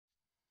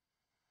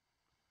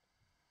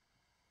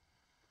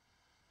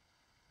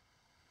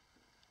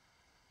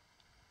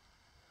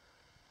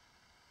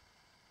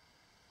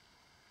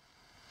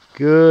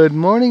Good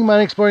morning,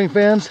 mine exploring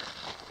fans.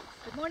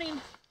 Good morning.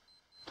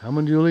 Tom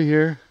and Julie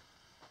here.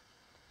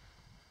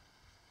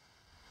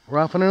 We're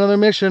off on another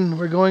mission.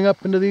 We're going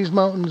up into these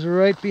mountains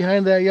right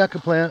behind that yucca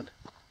plant.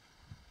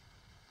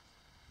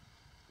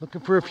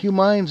 Looking for a few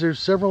mines. There's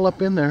several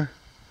up in there.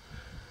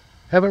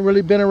 Haven't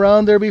really been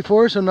around there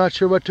before, so I'm not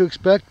sure what to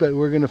expect, but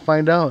we're going to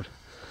find out.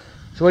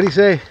 So what do you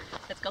say?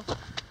 Let's go.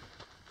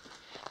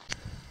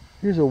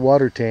 Here's a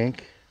water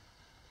tank.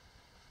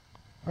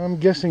 I'm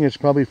guessing it's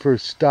probably for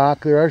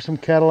stock. There are some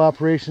cattle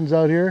operations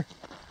out here.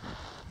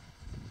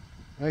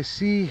 I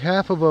see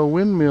half of a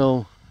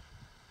windmill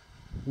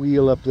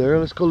wheel up there.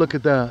 Let's go look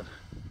at that.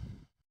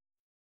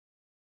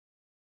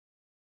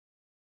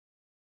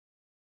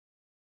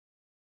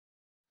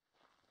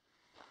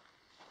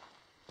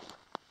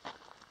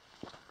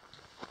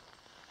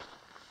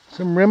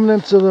 Some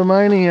remnants of the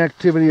mining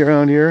activity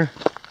around here.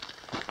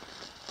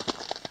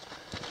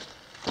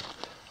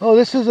 Oh,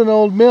 this is an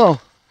old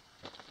mill.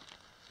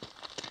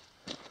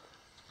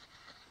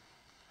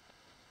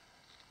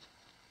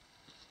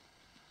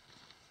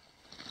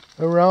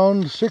 A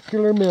round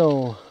circular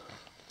mill.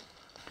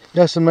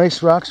 Yeah, some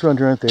nice rocks around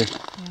here, aren't they?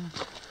 Yeah.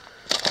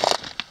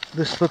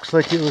 This looks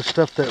like it was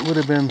stuff that would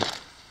have been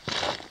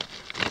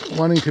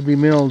wanting to be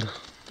milled.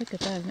 Look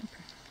at that.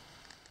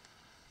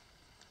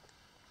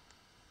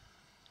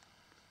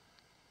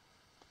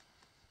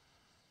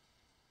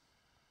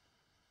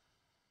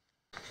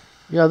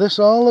 Yeah, this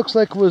all looks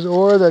like it was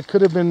ore that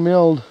could have been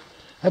milled.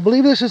 I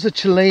believe this is a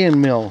Chilean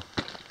mill.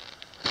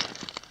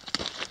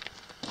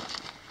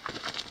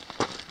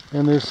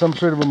 And there's some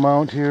sort of a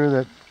mount here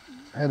that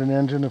had an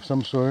engine of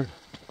some sort.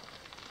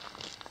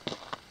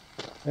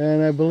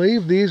 And I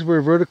believe these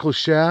were vertical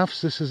shafts.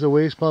 This is a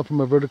waste pile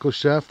from a vertical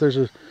shaft. There's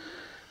an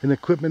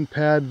equipment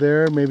pad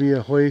there, maybe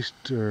a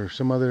hoist or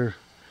some other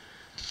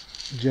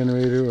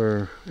generator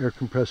or air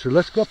compressor.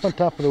 Let's go up on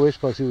top of the waste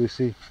pile, see what we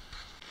see.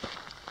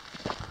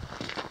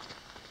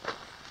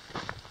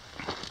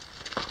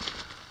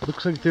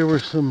 Looks like there were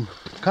some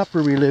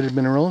copper related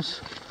minerals.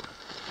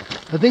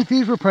 I think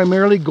these were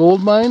primarily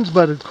gold mines,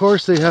 but of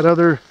course they had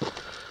there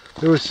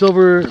was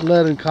silver,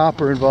 lead, and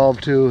copper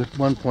involved too at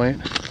one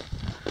point.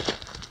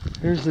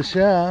 Here's the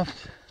shaft.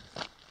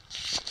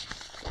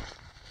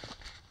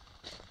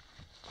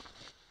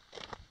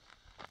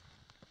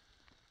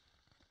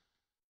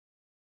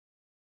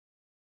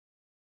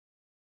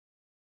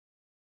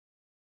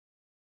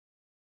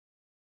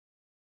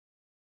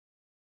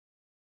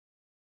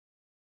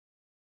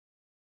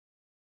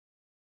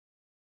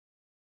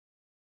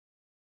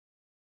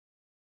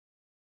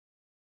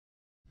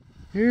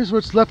 Here's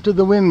what's left of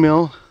the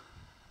windmill.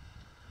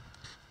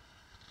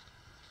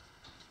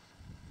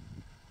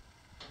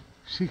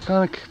 She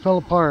kind of fell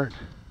apart.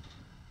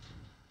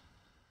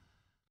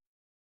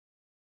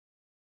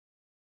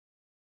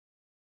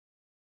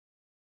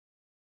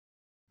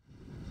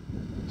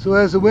 So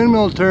as the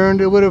windmill turned,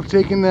 it would have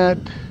taken that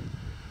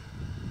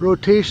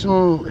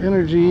rotational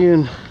energy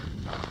and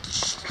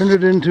turned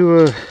it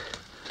into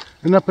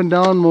an up and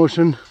down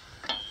motion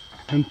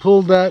and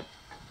pulled that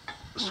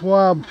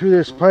swab through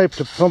this pipe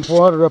to pump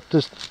water up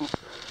this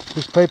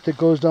pipe that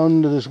goes down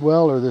into this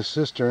well or this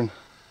cistern.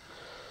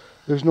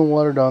 There's no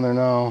water down there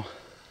now.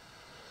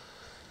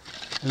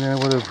 And then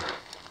it would have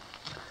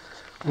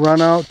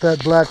run out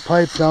that black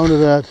pipe down to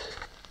that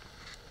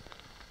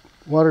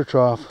water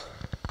trough.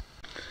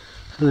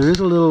 So there is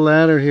a little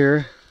ladder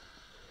here.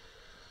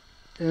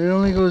 And it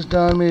only goes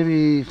down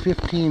maybe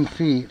 15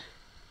 feet.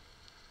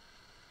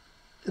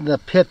 The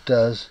pit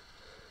does.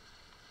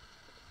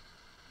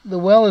 The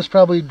well is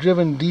probably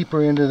driven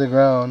deeper into the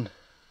ground.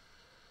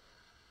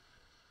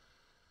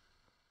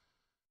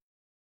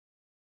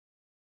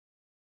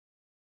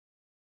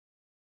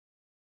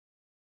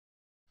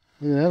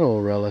 Look at that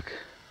old relic.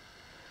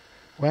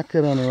 Whack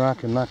that on the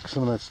rock and knock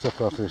some of that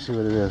stuff off there, see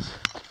what it is.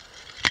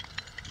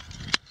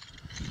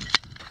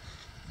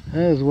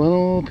 That is one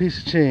old piece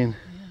of chain.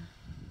 Yeah.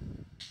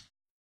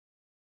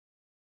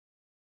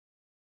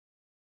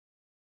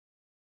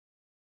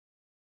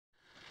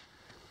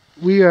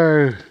 We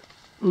are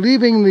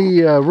leaving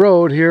the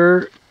road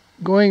here,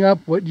 going up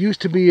what used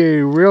to be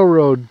a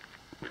railroad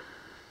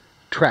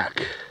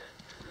track.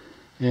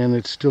 And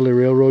it's still a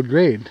railroad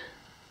grade.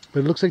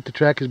 But it looks like the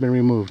track has been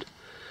removed.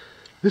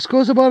 This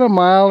goes about a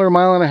mile or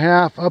mile and a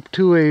half up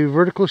to a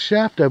vertical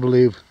shaft, I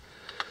believe.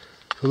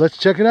 So let's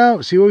check it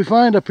out, see what we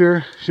find up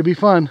here. Should be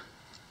fun.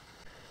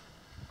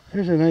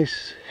 There's a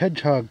nice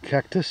hedgehog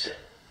cactus.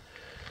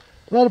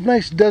 A lot of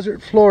nice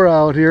desert flora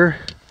out here.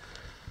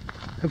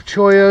 Of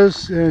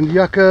choyas and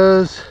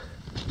yuccas.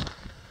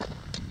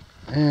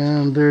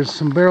 And there's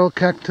some barrel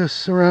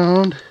cactus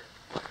around.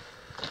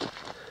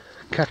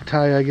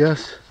 Cacti, I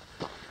guess.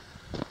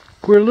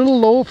 We're a little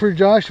low for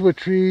Joshua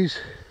trees,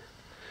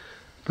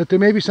 but there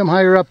may be some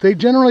higher up. They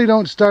generally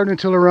don't start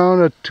until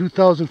around a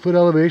 2,000 foot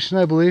elevation,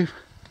 I believe.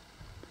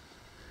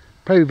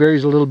 Probably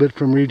varies a little bit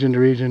from region to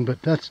region,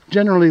 but that's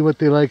generally what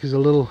they like, is a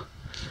little,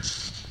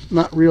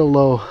 not real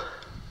low.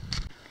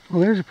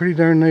 Well, there's a pretty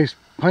darn nice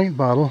pint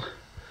bottle.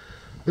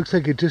 Looks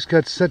like it just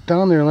got set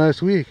down there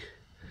last week.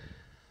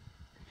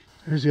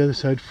 There's the other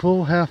side.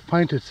 Full half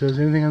pint it says.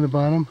 Anything on the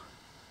bottom?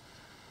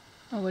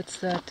 Oh, what's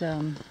that?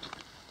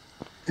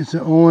 It's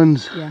the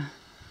Owens, Yeah.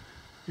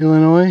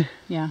 Illinois.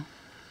 Yeah.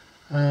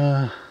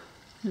 Uh,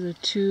 There's a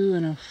 2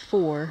 and a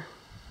 4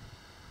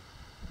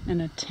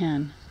 and a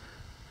 10.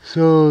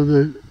 so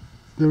the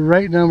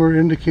right number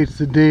indicates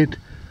the date.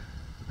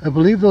 I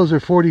believe those are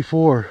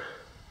 44.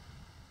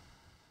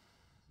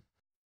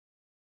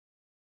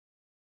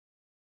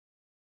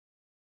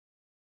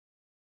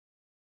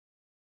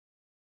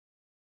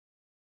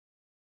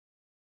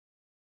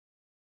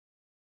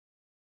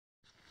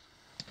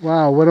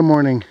 Wow, what a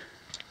morning.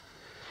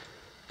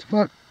 It's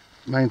about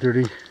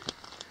 9:30,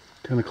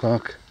 10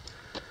 o'clock.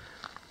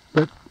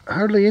 But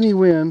hardly any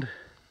wind.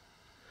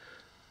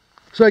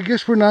 So I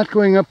guess we're not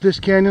going up this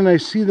canyon. I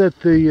see that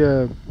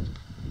the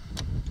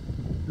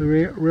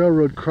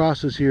railroad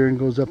crosses here and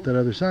goes up that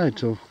other side,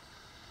 so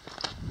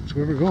that's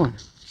where we're going.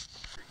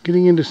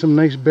 Getting into some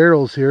nice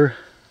barrels here.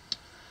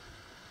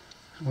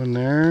 One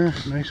there,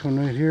 nice one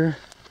right here.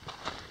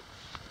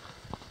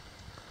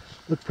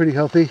 Look pretty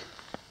healthy.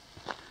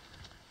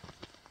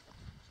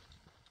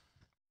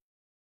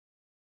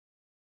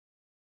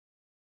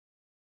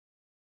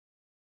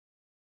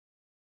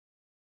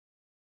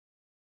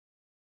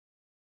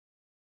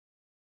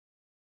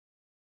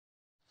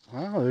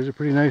 Wow, there's a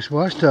pretty nice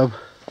wash tub.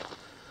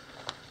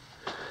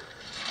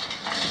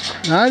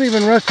 Not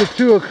even rusted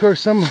through. Of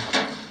course,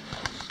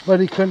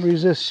 somebody couldn't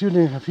resist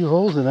shooting a few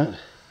holes in it.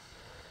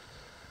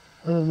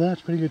 Other than that,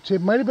 it's pretty good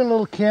shape. Might have been a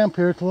little camp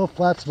here. It's a little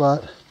flat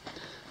spot.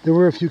 There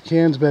were a few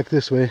cans back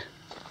this way.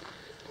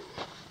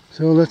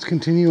 So let's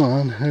continue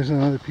on. There's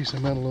another piece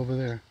of metal over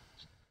there.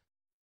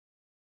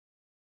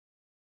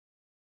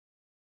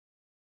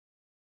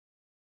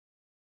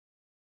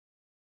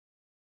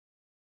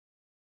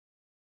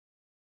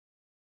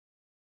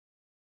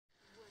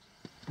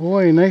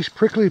 Boy, nice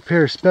prickly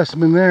pear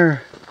specimen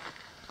there.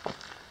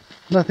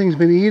 Nothing's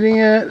been eating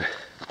it.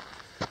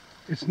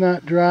 It's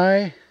not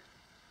dry.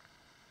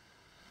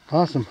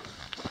 Awesome.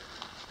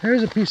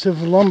 Here's a piece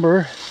of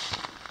lumber.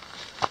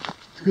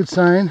 It's a good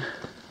sign.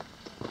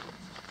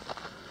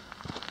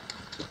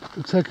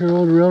 Looks like our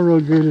old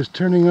railroad grade is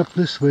turning up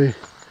this way.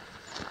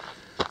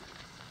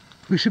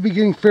 We should be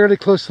getting fairly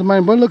close to the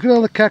mine. But look at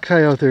all the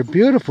cacti out there.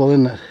 Beautiful,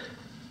 isn't it?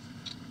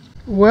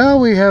 Well,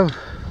 we have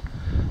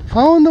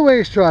found the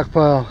waste rock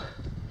pile.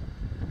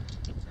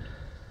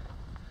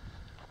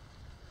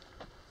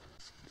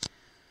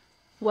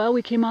 Well,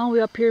 we came all the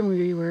way up here and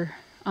we were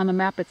on the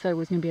map. It said it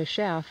was going to be a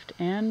shaft,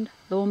 and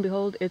lo and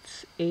behold,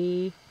 it's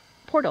a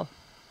portal,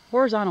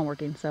 horizontal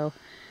working. So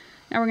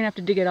now we're going to have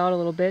to dig it out a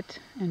little bit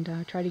and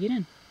try to get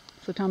in.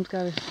 So Tom's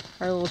got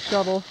our little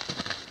shovel.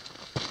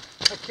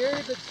 I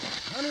carried the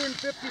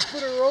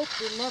 150-foot of rope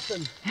for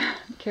nothing.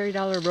 Carried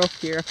all our rope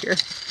gear up here.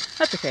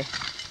 That's okay.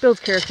 Builds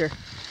character.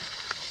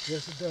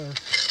 Yes, it does.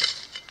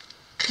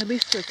 At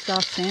least it's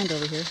soft sand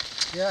over here.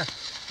 Yeah,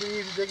 pretty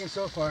easy digging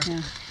so far.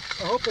 Yeah.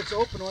 I hope it's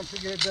open once we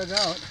get it dug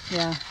out.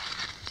 Yeah.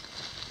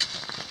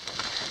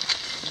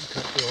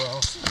 Cut for a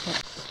while.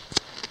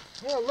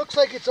 Well, it looks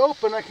like it's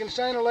open. I can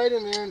shine a light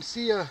in there and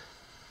see a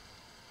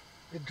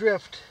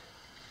drift.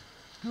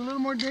 Do a little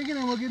more digging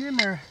and we'll get in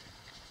there.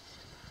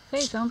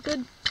 Hey, sounds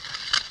good.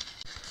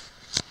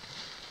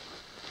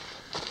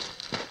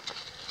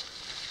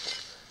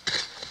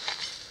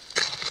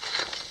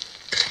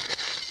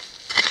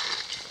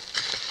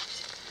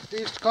 They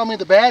used to call me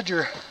the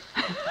Badger.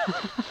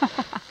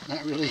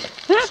 Not really.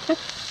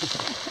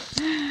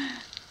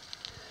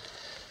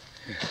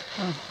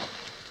 Oh,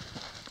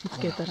 let's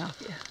get that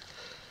off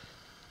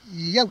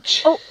you.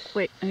 Youch. Oh,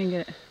 wait, I didn't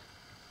get it.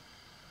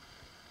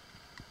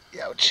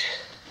 Youch.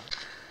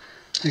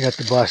 I got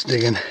the boss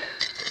digging.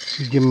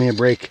 She's giving me a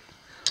break.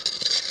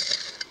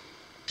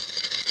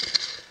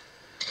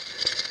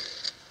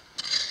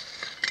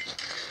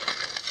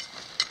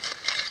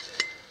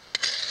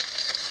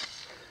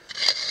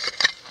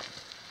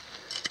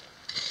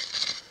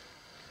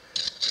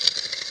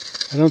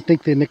 I don't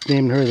think they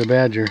nicknamed her the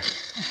Badger.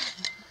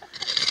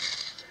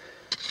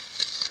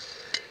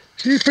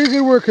 She's a pretty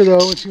good worker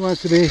though when she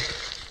wants to be.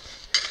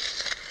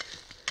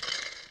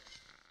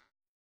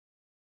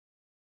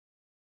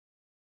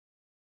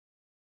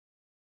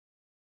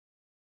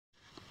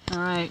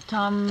 Alright,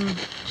 Tom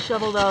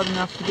shoveled out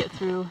enough to get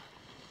through.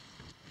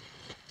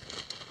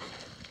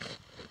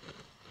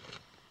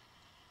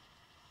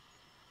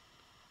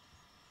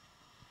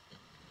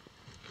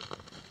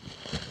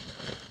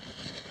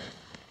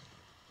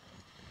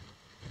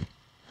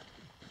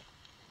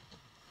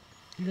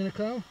 You gonna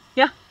come?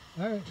 Yeah,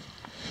 Alright.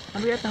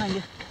 I'll be right behind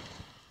you.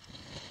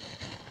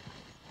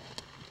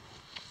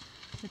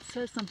 It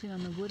says something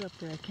on the wood up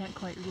there, I can't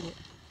quite read it.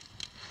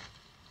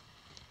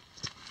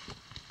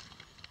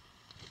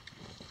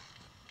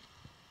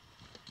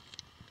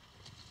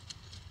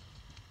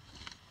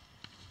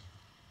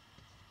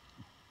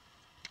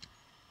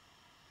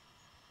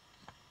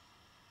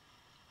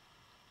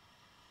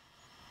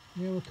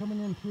 Yeah, we're coming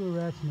in through a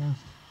rat's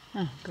nest.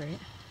 Oh, great.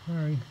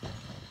 Sorry.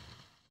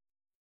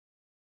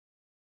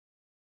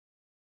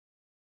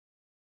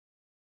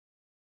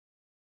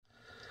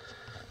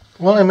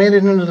 Well, I made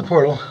it into the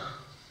portal.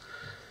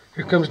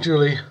 Here comes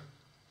Julie.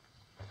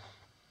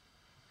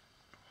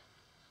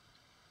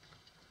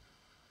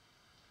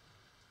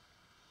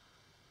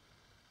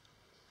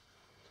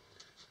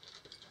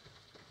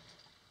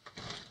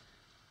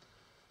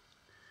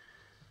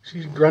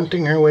 She's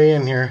grunting her way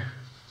in here.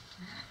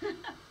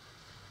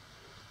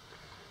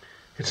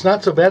 It's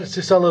not so bad, it's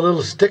just all the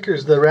little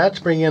stickers. The rats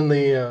bring in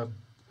the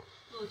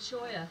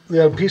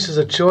pieces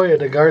of choya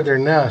to guard their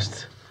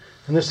nest.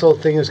 And this whole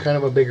thing is kind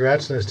of a big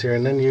rat's nest here.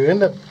 And then you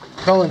end up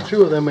crawling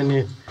through them and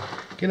you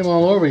get them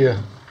all over you.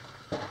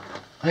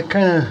 I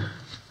kind of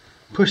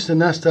push the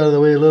nest out of the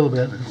way a little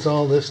bit. It's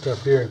all this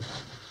stuff here.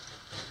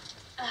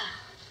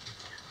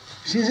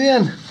 She's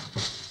in.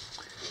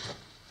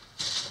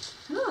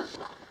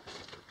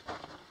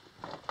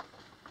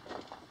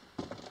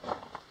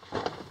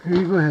 Here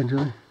you go ahead,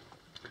 Julie.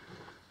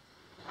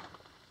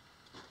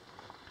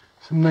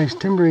 Some nice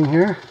timbering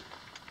here.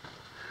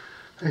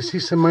 I see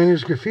some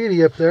miners'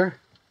 graffiti up there.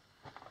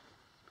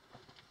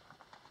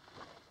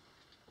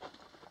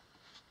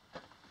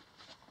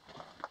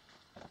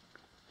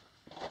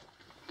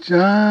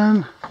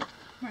 John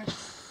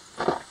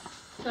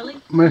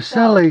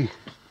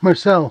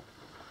Marcel.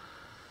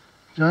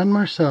 John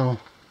Marcel.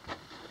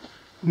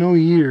 No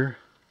year.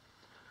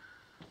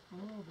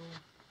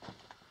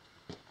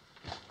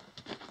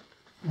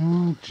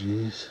 Oh,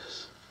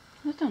 Jesus.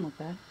 That don't look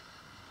bad.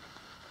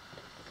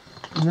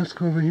 And let's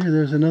go over here.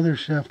 There's another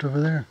shaft over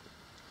there.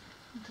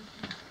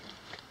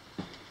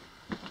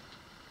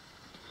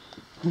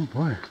 Oh,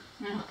 boy.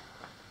 Yeah.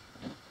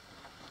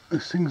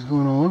 This thing's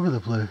going all over the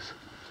place.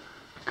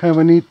 Kind of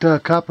a neat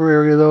copper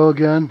area, though,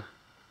 again.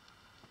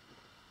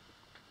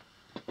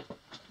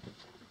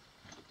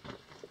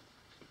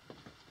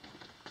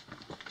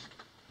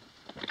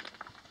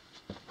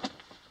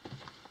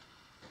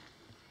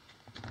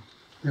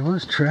 There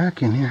was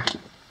track in here.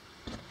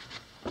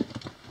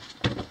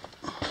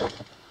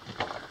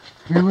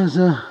 Here was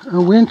a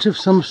winch of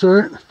some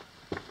sort.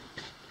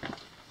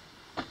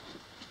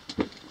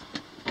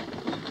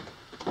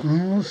 A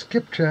little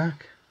skip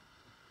track.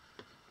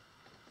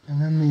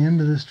 And then the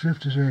end of this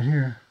drift is right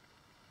here.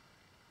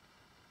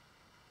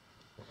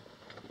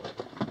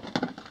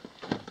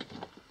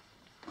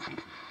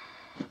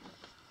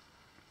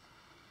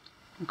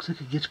 Looks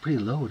like it gets pretty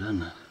low,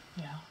 doesn't it?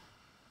 Yeah.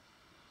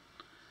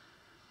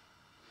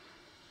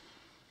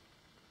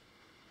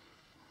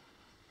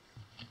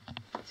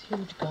 It's a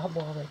huge gob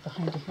wall right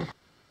behind you here.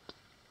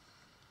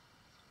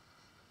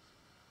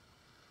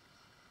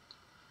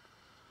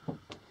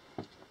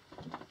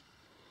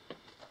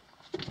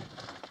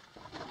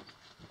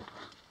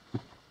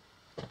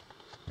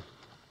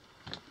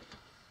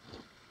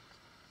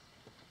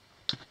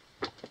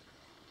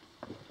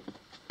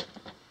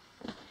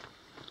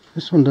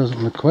 This one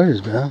doesn't look quite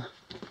as bad.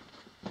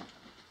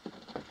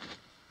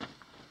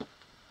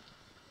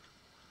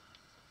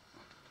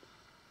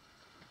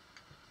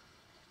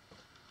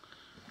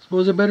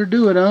 Suppose I better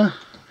do it, huh? Or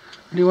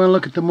do you want to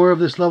look at the more of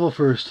this level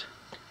first?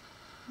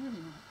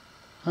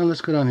 Oh,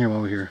 let's go down here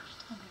while we're here.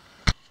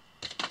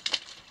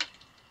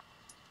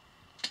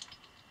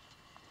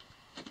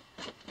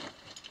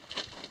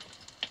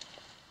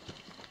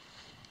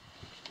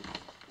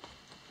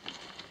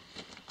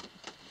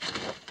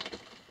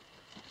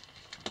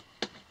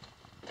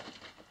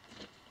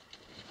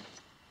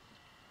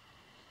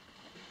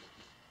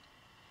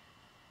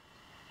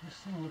 This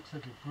thing looks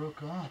like it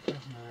broke off,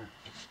 doesn't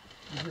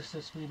it? I guess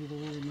that's maybe the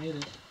way they made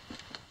it.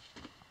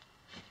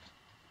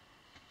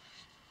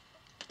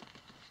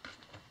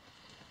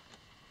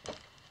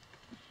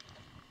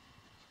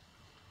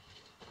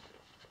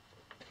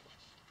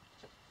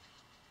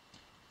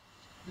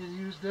 They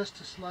use this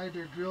to slide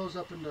their drills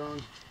up and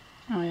down.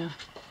 Oh yeah.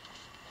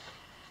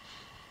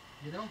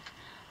 You know?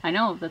 I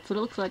know, that's what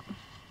it looks like.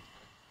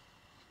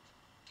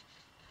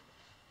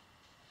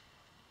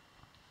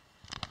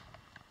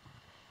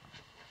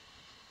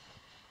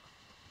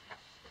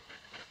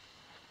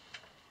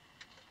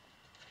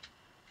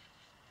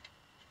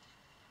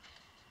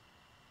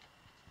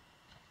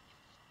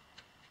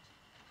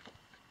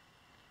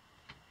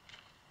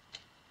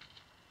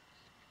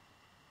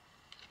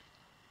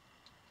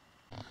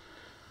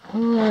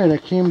 Alright, I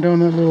came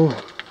down that little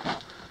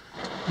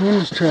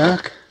winze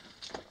track.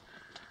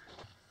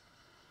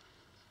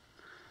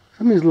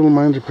 Some of these little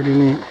mines are pretty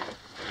neat.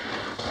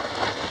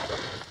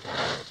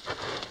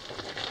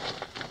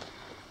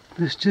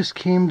 This just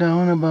came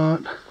down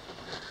about,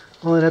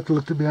 well, I'd have to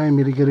look behind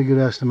me to get a good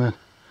estimate.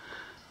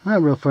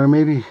 Not real far,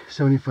 maybe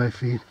 75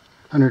 feet,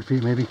 100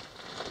 feet maybe.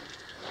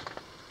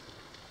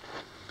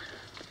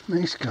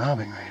 Nice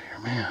gobbing right here,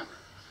 man.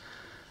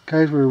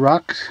 Guys were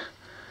rock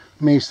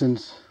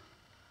masons.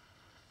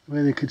 The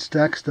way they could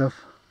stack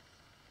stuff.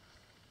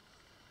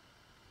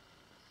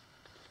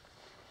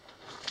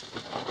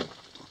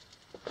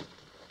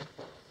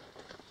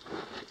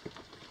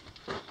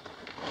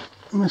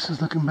 And this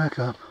is looking back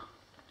up.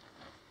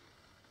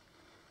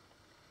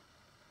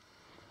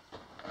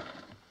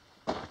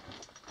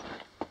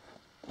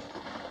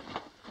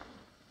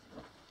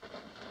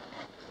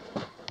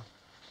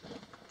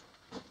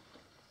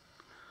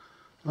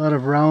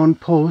 on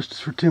posts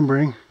for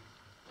timbering.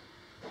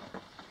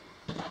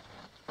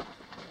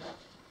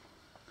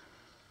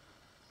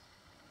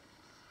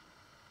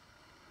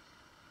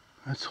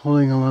 That's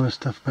holding a lot of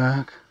stuff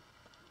back.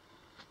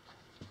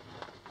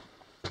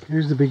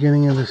 Here's the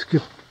beginning of the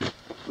skip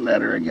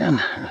ladder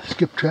again,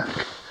 skip track.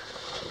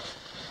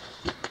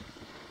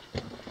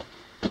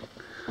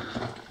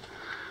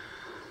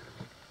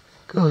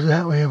 Goes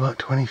that way about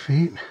 20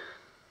 feet.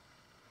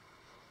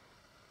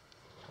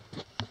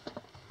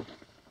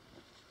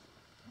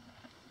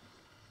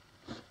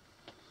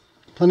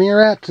 Plenty of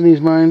rats in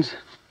these mines.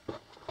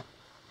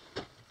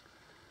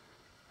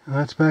 And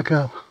that's back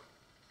up.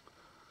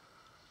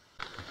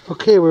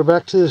 Okay, we're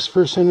back to this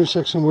first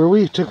intersection where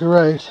we took a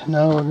right.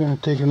 Now we're going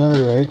to take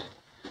another right.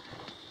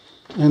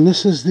 And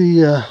this is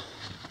the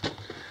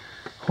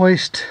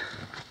hoist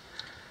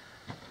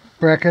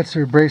brackets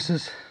or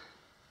braces.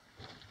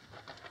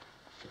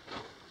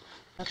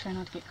 I'll try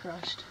not to get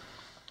crushed.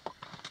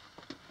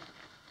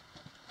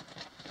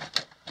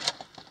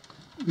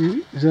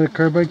 Is that a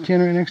carbide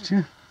can right next to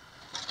you?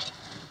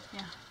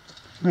 Yeah.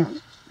 No,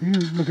 you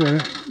look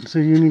at it. So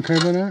Union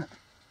Carbide on it?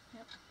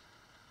 Yep.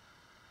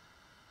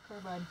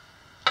 Carbide.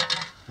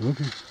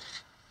 Okay.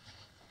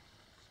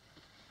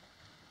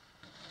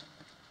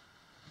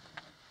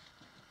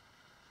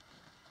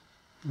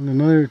 And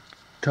another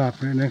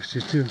top right next to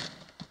you too.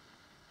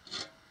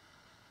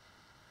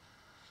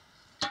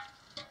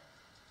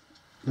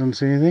 Doesn't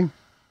say anything?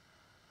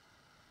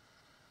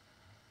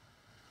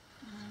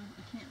 I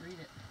can't read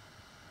it.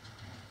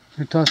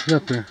 Here, toss it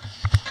up there.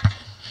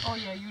 Oh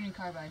yeah, Union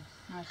Carbide.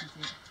 Now I can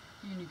see it.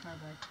 Union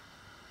Carbide.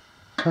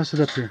 Toss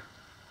it up there.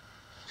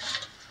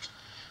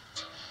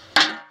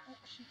 Oh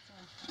shoot,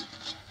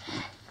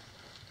 sorry.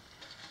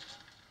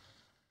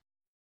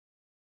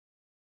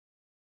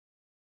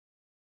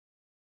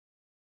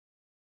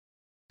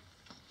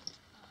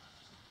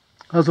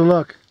 How's it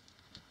look?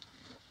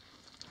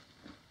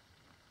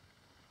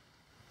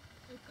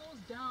 It goes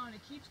down.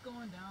 It keeps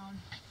going down.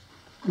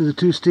 Is it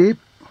too steep?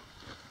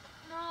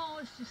 No,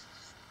 it's just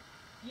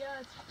yeah,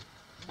 it's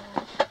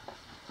low.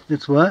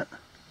 It's what?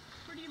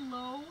 Pretty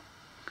low.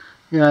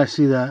 Yeah, I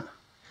see that.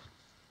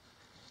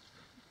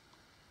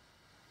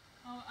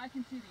 Oh, I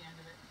can see the end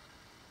of it.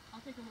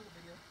 I'll take a little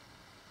video.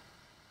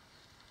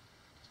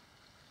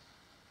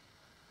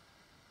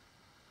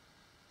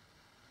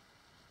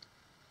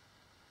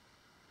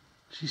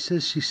 She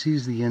says she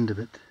sees the end of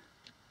it.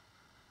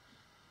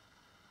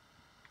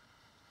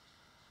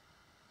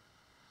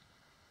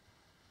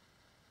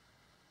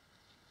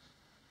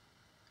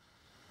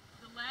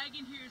 The lag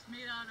in here is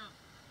made out of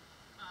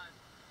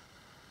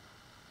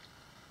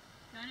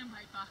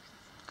dynamite boxes.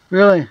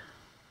 Really?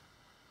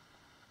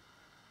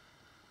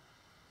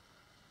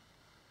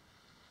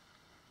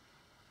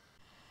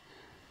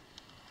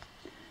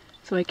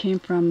 So I came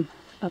from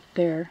up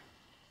there.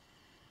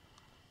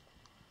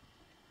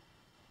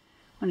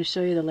 I want to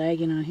show you the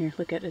lagging on here.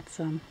 Look at it's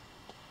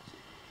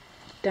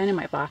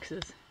dynamite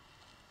boxes.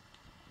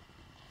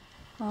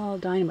 All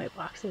dynamite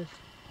boxes.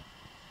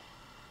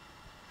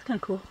 It's kind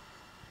of cool.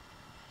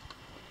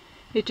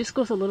 It just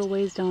goes a little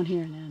ways down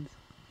here and ends.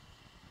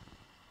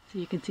 So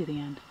you can see the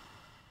end.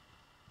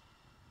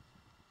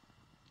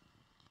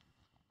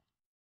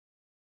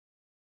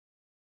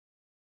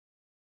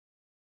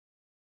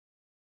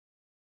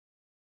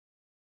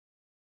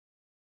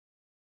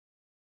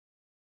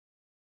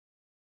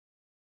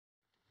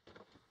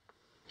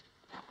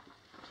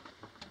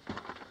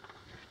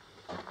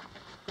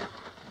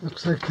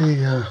 Looks like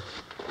the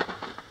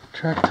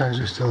track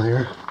ties are still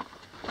here.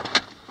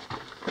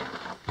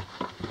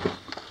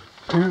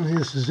 Apparently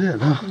this is it,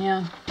 huh?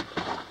 Yeah.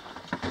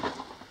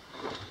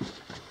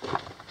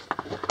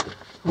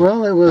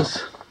 Well, it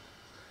was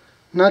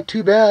not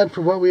too bad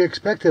for what we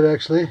expected,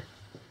 actually.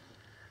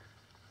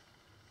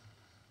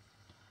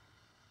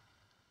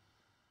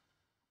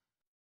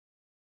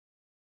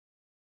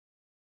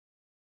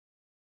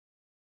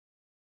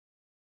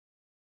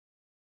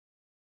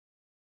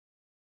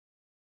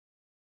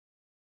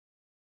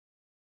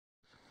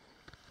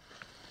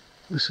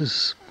 This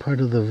is part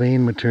of the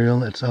vein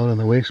material that's out on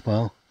the waste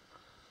pile.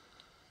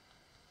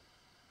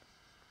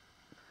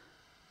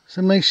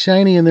 Some nice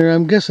shiny in there.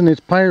 I'm guessing it's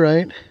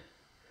pyrite.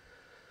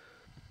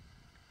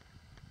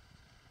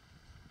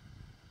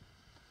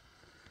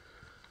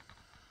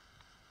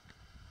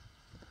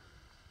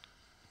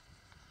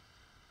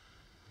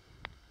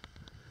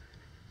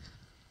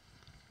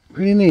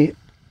 Pretty neat.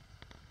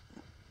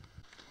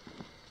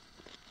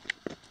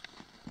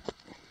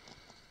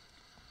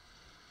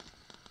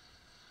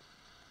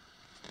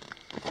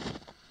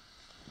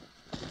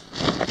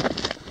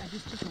 I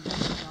just took a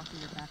winze off of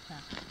your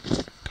backpack.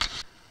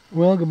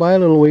 Well, goodbye,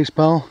 little waste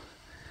pile.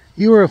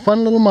 You were a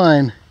fun little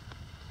mine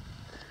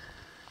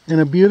in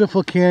a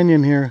beautiful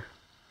canyon here.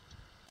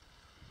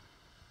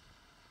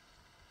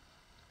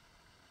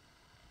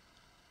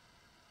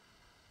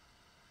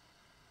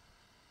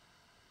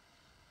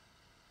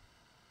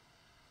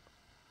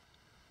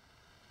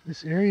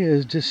 This area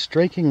is just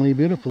strikingly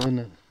beautiful, isn't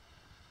it?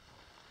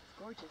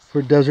 Gorgeous.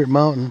 For desert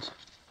mountains.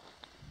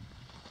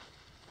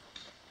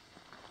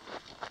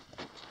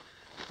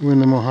 We're in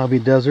the Mojave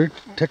Desert,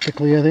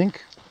 technically, I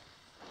think.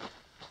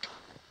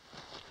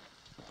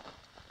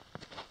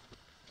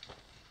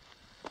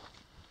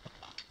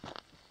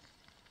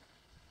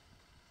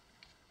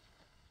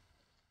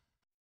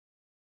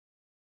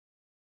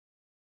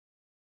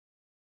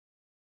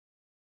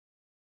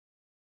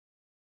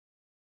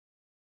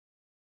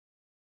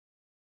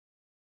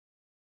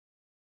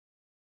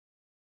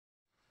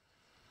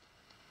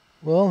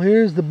 Well,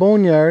 here's the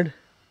Boneyard.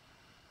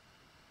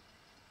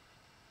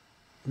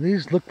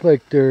 These look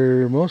like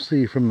they're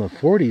mostly from the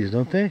 40s,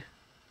 don't they?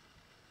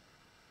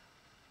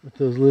 With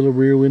those little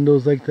rear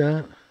windows like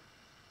that.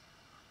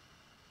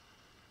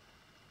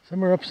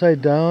 Some are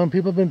upside down.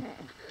 People have been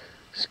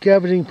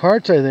scavenging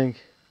parts, I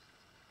think.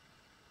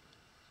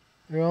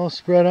 They're all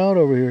spread out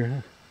over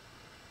here.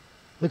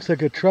 Looks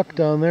like a truck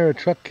down there, a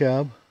truck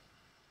cab.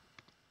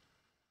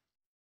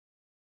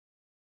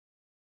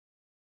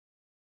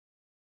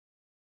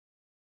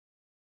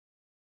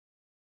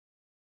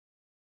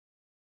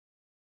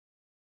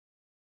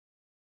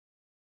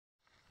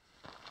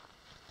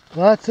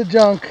 Lots of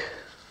junk.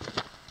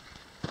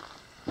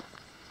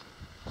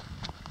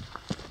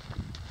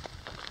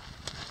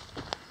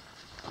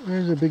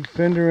 There's a big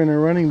fender and a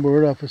running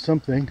board off of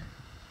something.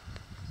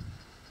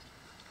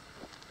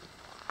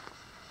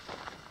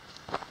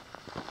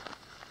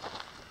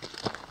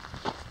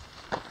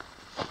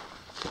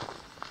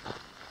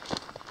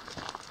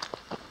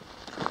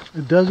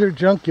 A desert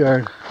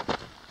junkyard.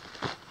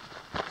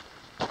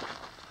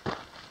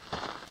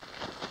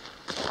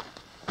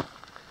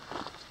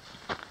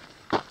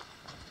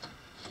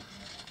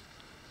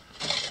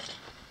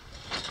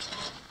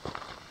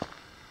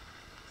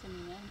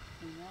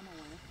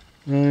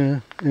 Oh yeah,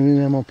 an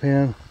enamel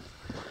pan.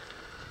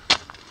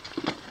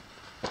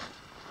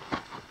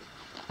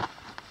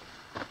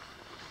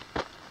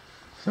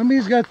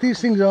 Somebody's got these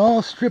things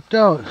all stripped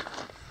out.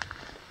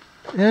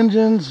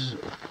 Engines,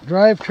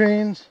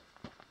 drivetrains.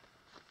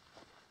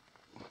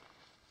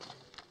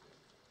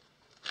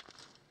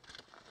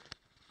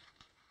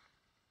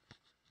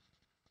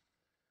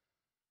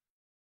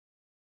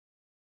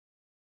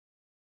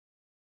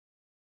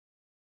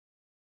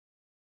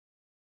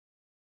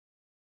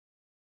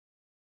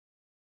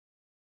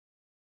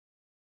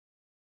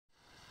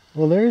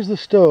 Well, there's the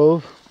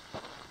stove.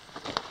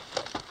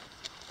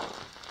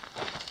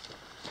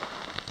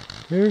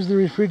 Here's the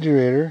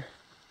refrigerator.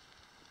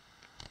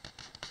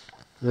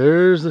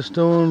 There's the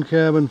stone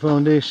cabin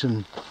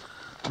foundation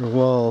or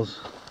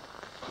walls.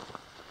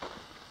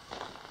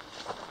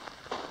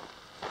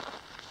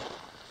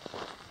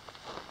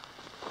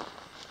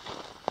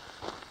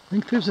 I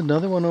think there's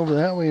another one over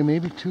that way,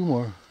 maybe two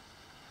more.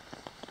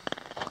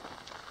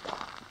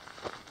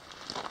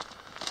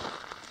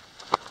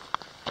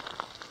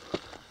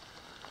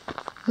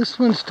 This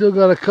one's still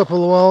got a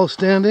couple of walls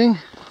standing.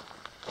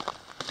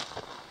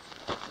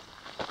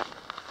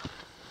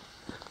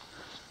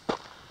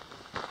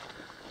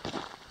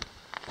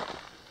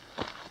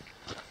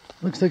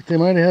 Looks like they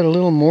might have had a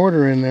little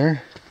mortar in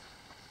there,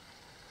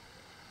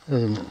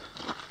 doesn't it?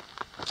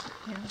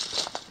 Yeah.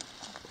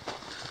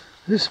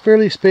 This is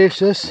fairly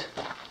spacious.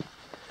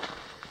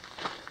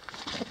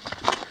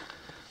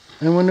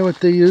 I wonder what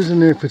they use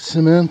in there, if it's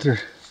cement or...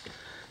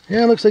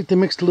 Yeah, it looks like they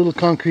mixed a little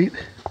concrete.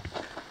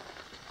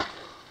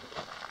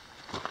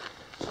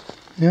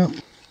 Yep.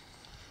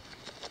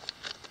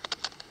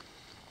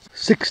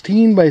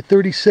 16 by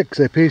 36,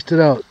 I pasted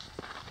out.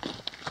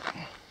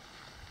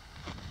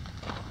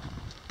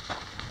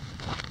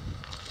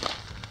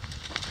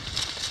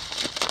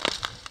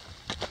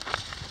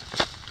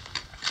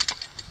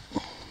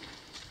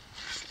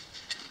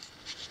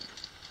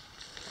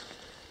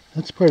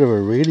 That's part of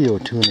a radio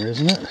tuner,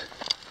 isn't it?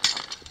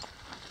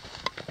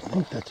 I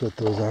think that's what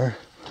those are.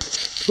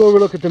 Let's go over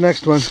and look at the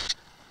next one.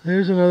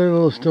 There's another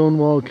little stone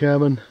wall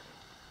cabin.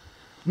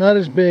 Not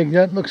as big.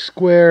 That looks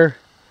square.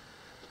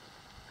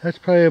 That's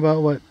probably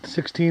about, what,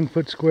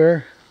 16-foot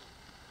square?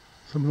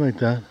 Something like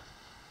that.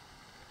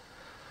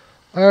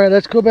 Alright,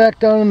 let's go back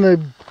down in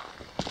the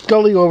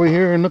gully over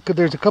here and look at,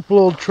 there's a couple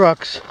old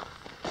trucks.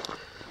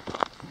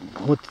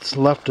 What's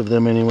left of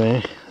them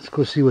anyway. Let's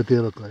go see what they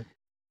look like.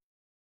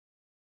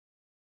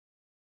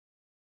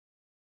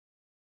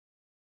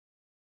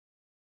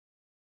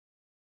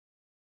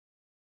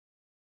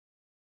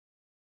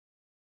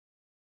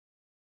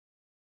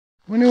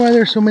 Wonder why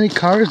there's so many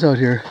cars out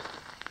here.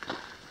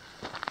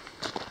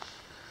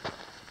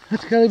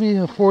 That's got to be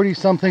a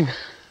 40-something.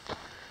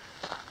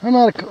 I'm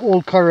not an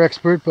old car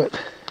expert, but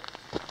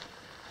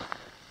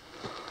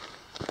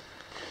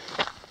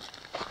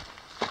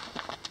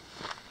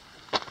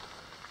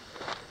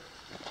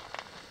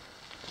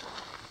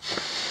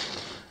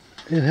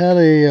it had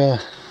a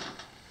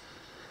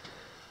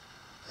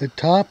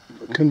top,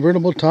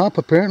 convertible top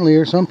apparently,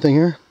 or something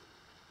here.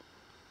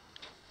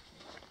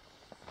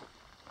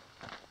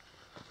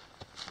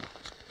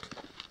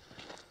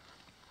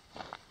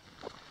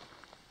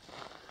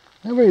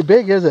 Not very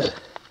big, is it?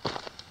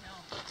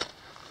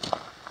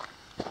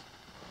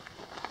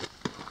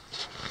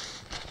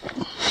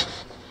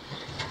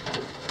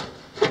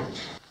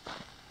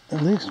 No.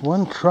 at least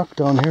one truck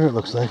down here, it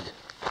looks like.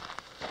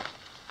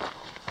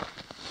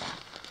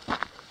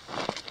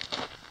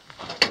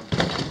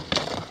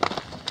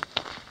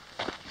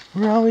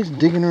 We're always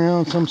digging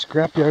around some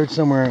scrapyard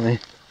somewhere, aren't we?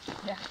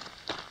 Yeah.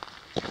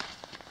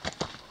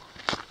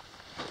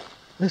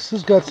 This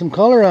has got some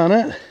color on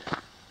it.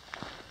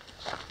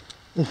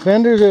 The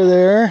fenders are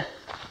there.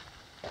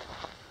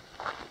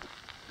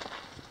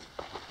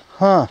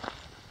 Huh.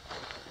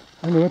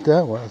 I wonder what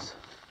that was.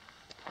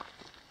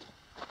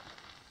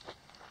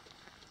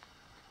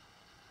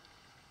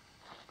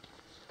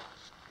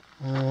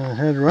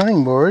 Had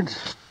running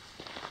boards.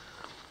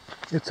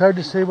 It's hard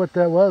to say what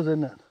that was,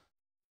 isn't it?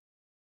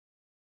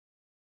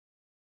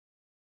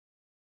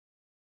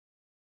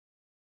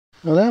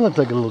 Well, that looks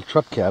like a little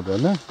truck cab,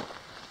 doesn't it?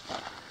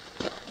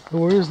 But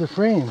where's the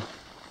frame?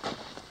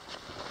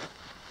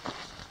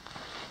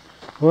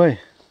 Boy.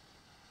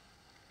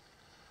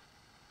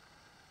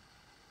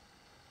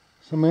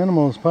 Some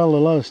animals piled a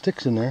lot of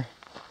sticks in there.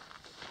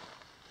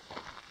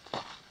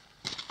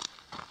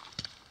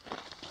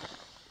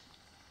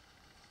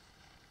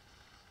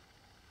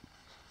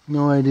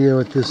 No idea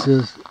what this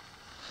is.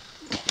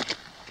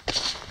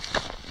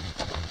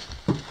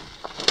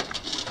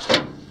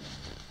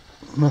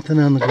 Nothing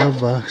on the glove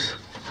box.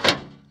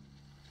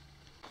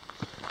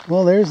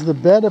 Well, there's the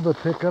bed of a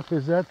pickup.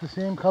 Is that the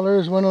same color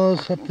as one of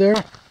those up there?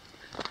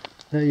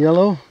 That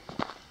yellow?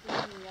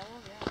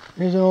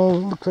 Here's an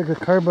old, looks like a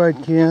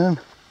carbide can.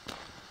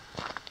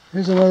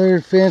 Here's another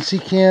fancy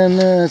can.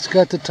 It's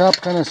got the top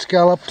kind of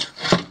scalloped.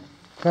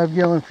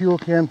 5-gallon fuel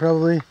can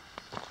probably.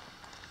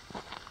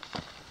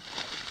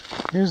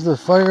 Here's the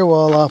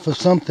firewall off of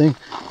something.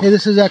 Hey,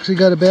 this has actually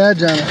got a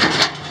badge on it.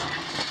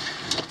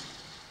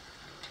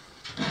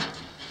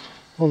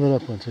 Hold it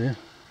up once, will you?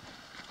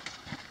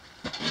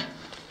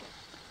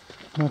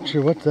 Not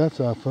sure what that's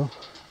off of.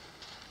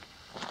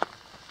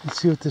 Let's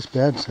see what this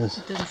badge says.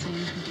 It doesn't say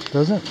anything.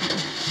 Does it?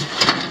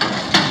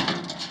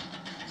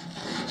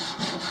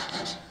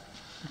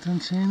 It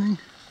doesn't say anything?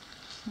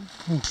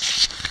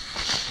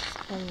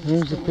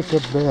 There's the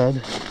pickup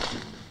bed.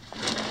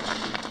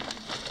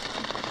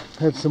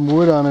 Had some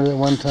wood on it at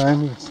one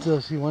time. You can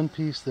still see one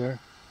piece there.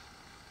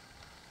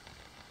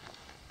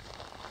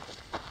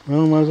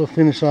 Well, might as well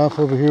finish off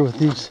over here with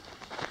these.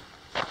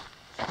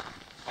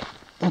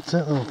 What's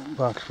that little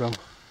box from?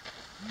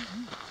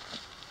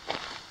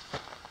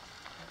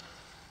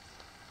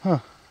 Huh.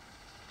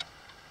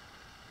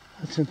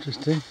 That's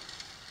interesting.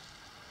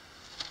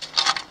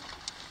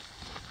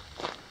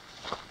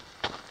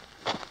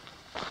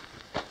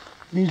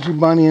 Here's your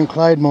Bonnie and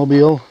Clyde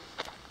mobile.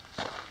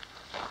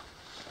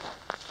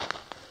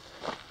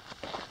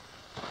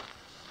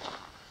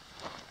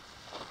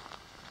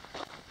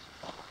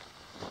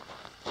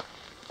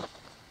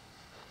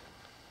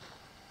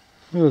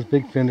 Look at those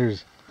big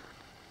fenders.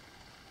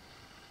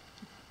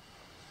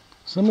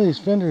 Some of these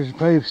fenders are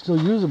probably still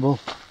usable.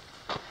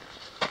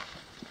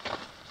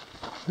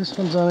 This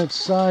one's on its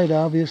side,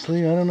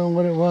 obviously. I don't know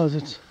what it was.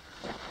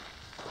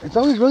 It's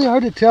always really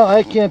hard to tell.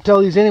 I can't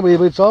tell these anyway,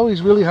 but it's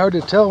always really hard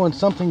to tell when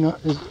something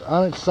is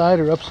on its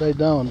side or upside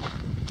down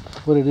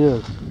what it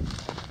is.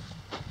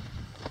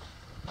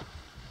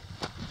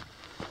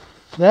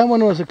 That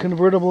one was a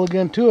convertible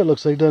again too, it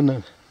looks like, doesn't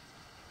it?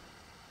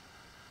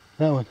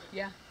 That one.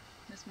 Yeah,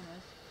 this one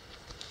was.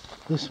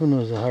 This one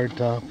was a hard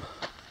top.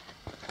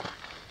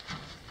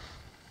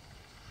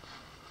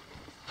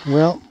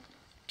 Well,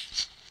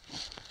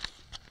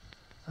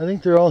 I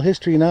think they're all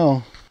history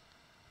now.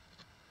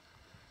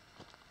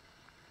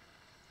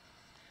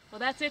 Well,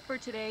 that's it for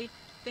today.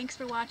 Thanks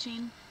for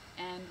watching,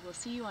 and we'll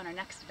see you on our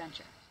next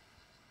adventure.